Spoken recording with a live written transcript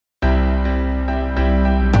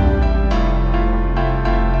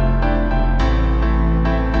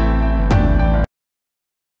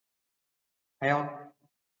Hi all,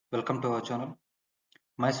 welcome to our channel.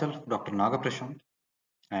 Myself Dr. Nagaprashant,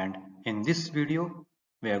 and in this video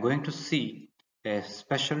we are going to see a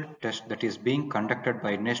special test that is being conducted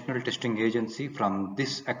by National Testing Agency from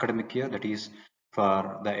this academic year, that is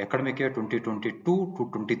for the academic year 2022 to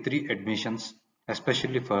 23 admissions,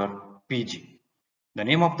 especially for PG. The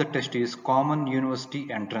name of the test is Common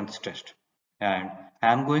University Entrance Test, and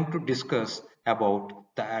I am going to discuss about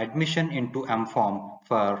the admission into M.Pharm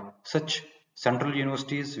for such central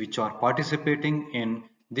universities which are participating in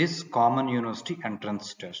this Common University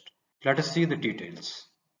Entrance Test. Let us see the details.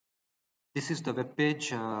 This is the web page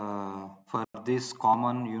for this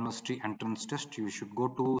Common University Entrance Test. You should go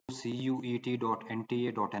to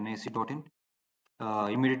cuet.nta.nic.in.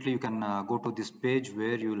 Immediately you can go to this page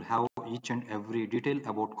where you will have each and every detail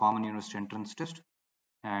about Common University Entrance Test,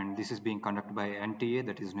 and this is being conducted by NTA,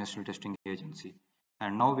 that is National Testing Agency.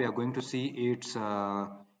 And now we are going to see its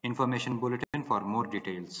information bulletin for more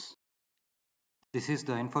details. This is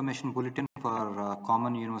the information bulletin for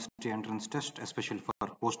Common University Entrance Test, especially for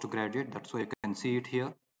postgraduate. That's why you can see it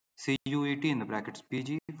here. CUET in the brackets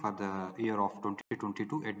PG for the year of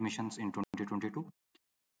 2022, admissions in 2022.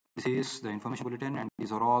 This is the information bulletin, and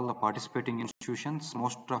these are all the participating institutions. All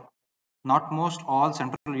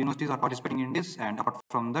central universities are participating in this, and apart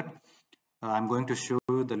from that, I'm going to show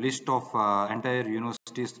you the list of entire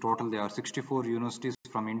universities. Total there are 64 universities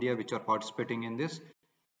from India which are participating in this.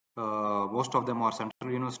 Most of them are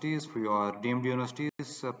central universities, who are deemed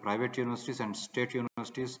universities, private universities and state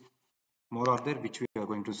universities. More are there which we are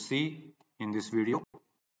going to see in this video.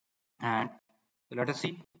 And let us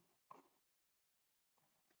see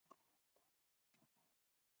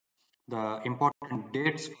the important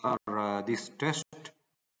dates for this test.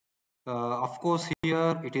 Of course,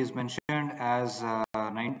 here it is mentioned as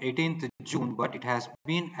 18th June, but it has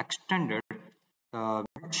been extended,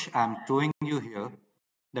 which I am showing you here.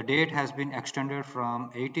 The date has been extended from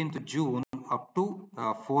 18th June up to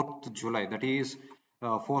 4th July. That is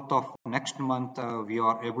 4th of next month. We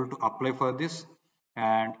are able to apply for this,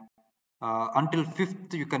 and until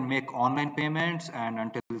 5th you can make online payments, and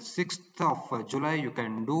until 6th of July you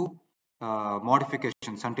can do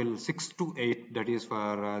modifications. Until 6 to 8, that is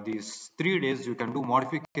for these 3 days, you can do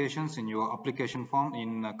modifications in your application form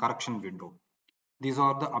in correction window. These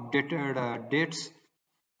are the updated dates,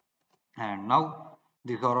 and now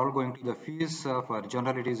these are all going to the fees. For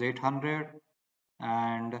general it is 800,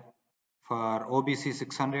 and for OBC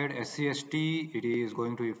 600, SC/ST it is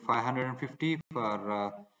going to be 550,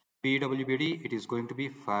 for PWBD it is going to be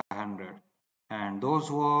 500. And those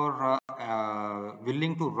who are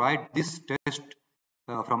willing to write this test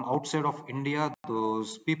from outside of India,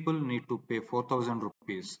 those people need to pay 4,000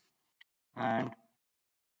 rupees. And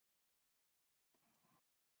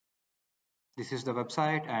this is the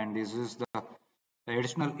website, and this is the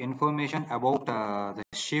additional information about the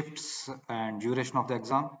shifts and duration of the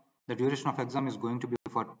exam. The duration of exam is going to be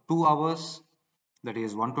for 2 hours, that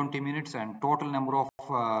is 120 minutes, and total number of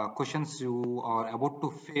questions you are about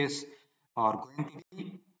to face are going to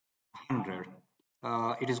be 100.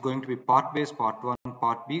 It is going to be part based, part 1,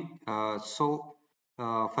 part B.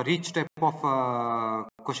 For each type of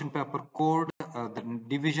question paper code, the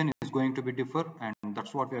division is going to be differ, and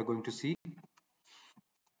that's what we are going to see.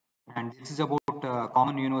 And this is about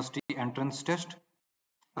Common University Entrance Test.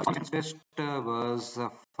 Entrance test was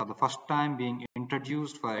for the first time being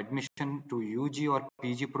introduced for admission to UG or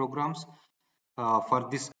PG programs for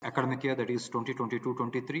this academic year, that is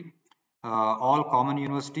 2022-23. All common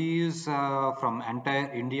universities from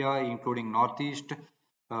entire India, including Northeast,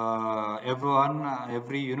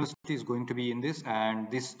 every university is going to be in this,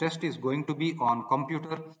 and this test is going to be on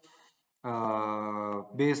computer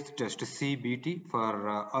based test, CBT,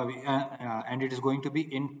 and it is going to be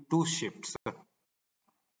in 2 shifts.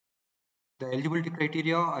 The eligibility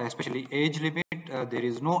criteria, especially age limit, there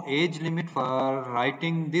is no age limit for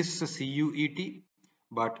writing this CUET,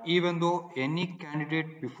 but even though any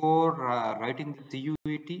candidate before writing the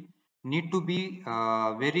CUET need to be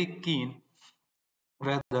very keen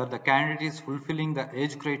whether the candidate is fulfilling the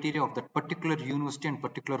age criteria of that particular university and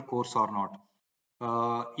particular course or not.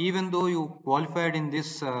 Even though you qualified in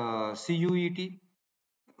this CUET,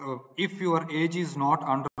 if your age is not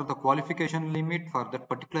under the qualification limit for that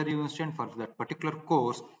particular university and for that particular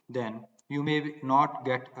course, then you may not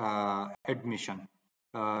get admission.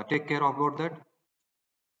 Take care about that.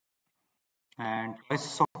 And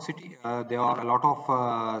choices of city, there are a lot of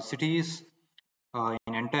cities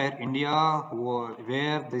in entire India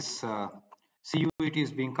where this CUET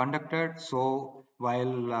is being conducted. So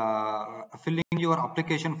while filling your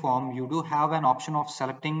application form, you do have an option of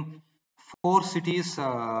selecting 4 cities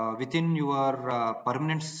within your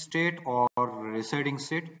permanent state or residing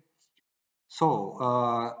state.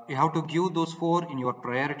 So you have to give those 4 in your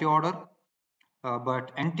priority order.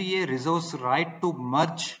 But NTA reserves right to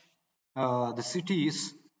merge the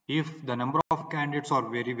cities if the number of candidates are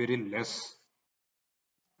very, very less.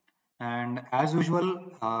 And as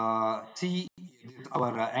usual, see,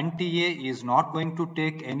 our NTA is not going to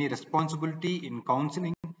take any responsibility in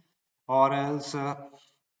counseling or else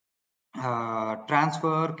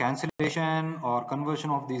transfer, cancellation or conversion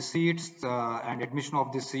of the seats and admission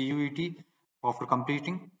of the CUET after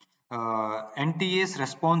completing. NTA's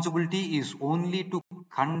responsibility is only to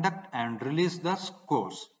conduct and release the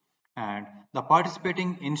scores, and the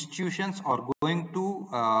participating institutions are going to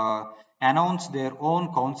announce their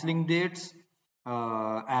own counseling dates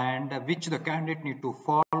and which the candidate need to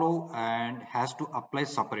follow and has to apply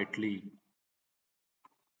separately.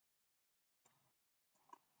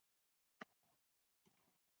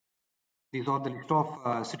 These are the list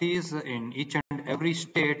of cities in each and every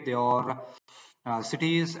state. There are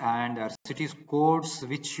cities and cities codes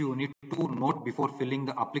which you need to note before filling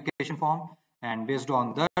the application form, and based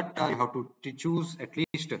on that you have to choose at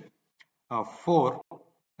least 4.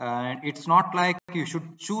 And it's not like you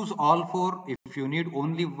should choose all 4. If you need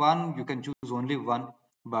only one, you can choose only one.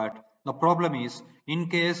 But the problem is, in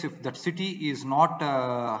case if that city is not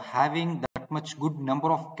having that much good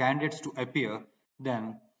number of candidates to appear,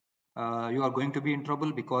 then you are going to be in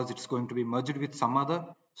trouble because it's going to be merged with some other.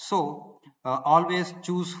 So always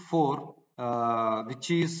choose 4 which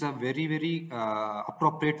is very, very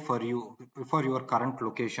appropriate for you for your current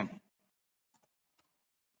location.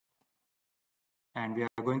 And we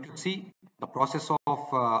are going to see the process of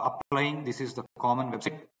applying. This is the common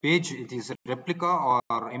website page. It is a replica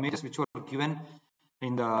or images which were given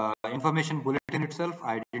in the information bulletin itself.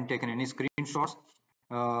 I didn't take any screenshots.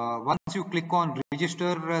 Once you click on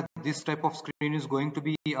register, this type of screen is going to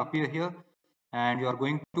be appear here, and you are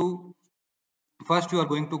going to first you are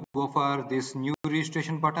going to go for this new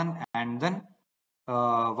registration button, and then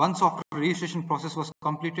once after registration process was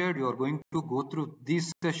completed, you are going to go through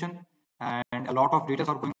this session, and a lot of details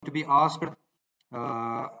are going to be asked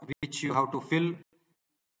which you have to fill,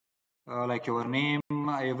 like your name,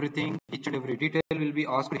 everything, each and every detail will be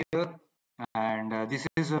asked here. And this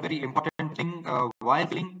is a very important thing while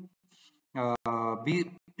filling.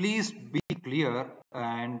 Please be clear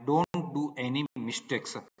and don't do any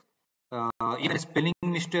mistakes. Even a spelling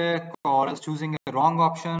mistake or else choosing a wrong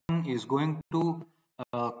option is going to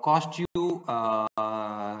cost you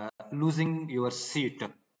losing your seat.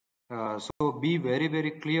 So be very,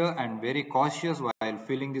 very clear and very cautious while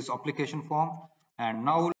filling this application form. And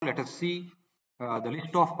now let us see the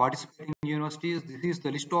list of participating universities. This is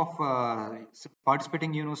the list of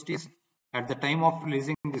participating universities at the time of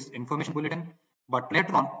releasing this information bulletin. But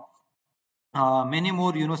later on, many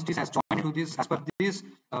more universities has joined into this. As per this,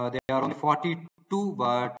 there are only 42,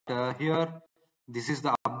 but here this is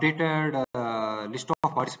the updated list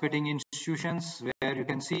of participating institutions, where you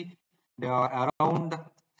can see there are around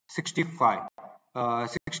 65.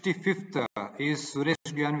 65th is Suresh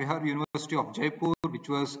Gyan Vihar University of Jaipur, which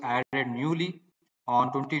was added newly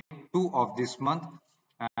on 22 of this month,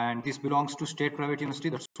 and this belongs to State Private University.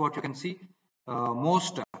 That's what you can see.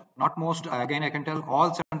 Not most, again I can tell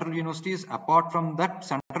all central universities. Apart from that,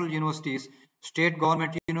 central universities, state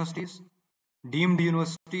government universities, deemed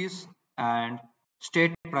universities, and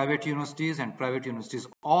state private universities and private universities,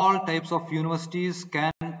 all types of universities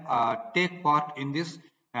can take part in this,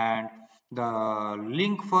 and the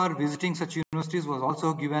link for visiting such universities was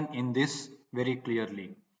also given in this very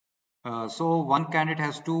clearly. So one candidate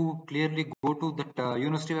has to clearly go to that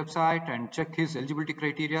university website and check his eligibility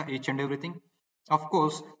criteria, each and everything. Of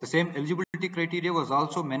course, the same eligibility criteria was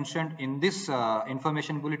also mentioned in this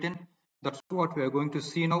information bulletin. That's what we are going to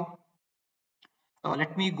see now.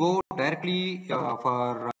 Let me go directly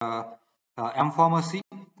for M.Pharmacy.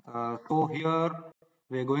 So here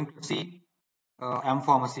we are going to see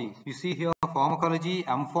M.Pharmacy. You see here pharmacology,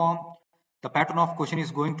 M.Pharm. The pattern of question is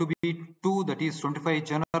going to be 2, that is 25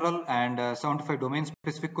 general and 75 domain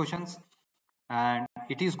specific questions. And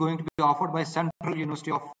it is going to be offered by Central University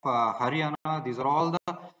of Haryana. These are all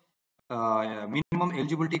the minimum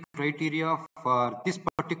eligibility criteria for this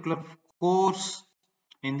particular course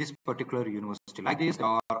in this particular university. Like this, there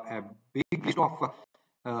are a big list of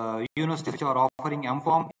universities which are offering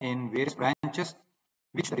M.Pharm in various branches,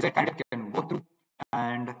 which the desired candidate can go through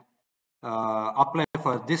and apply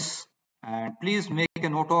for this. And please make a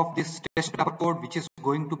note of this test paper code, which is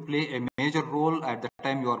going to play a major role at the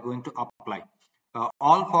time you are going to apply.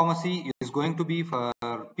 All pharmacy is going to be for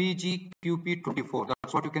PGQP24.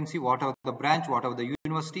 That's what you can see, whatever the branch, whatever the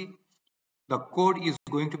university, the code is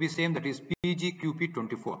going to be same, that is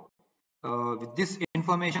PGQP24. With this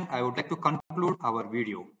information, I would like to conclude our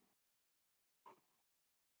video.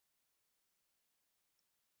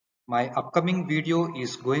 My upcoming video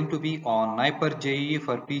is going to be on NIPER JEE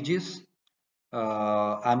for PGs.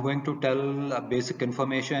 I'm going to tell basic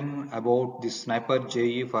information about this sniper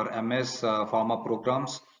JE for MS Pharma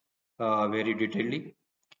programs very detailedly.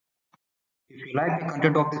 If you like the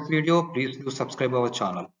content of this video, please do subscribe our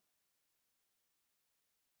channel.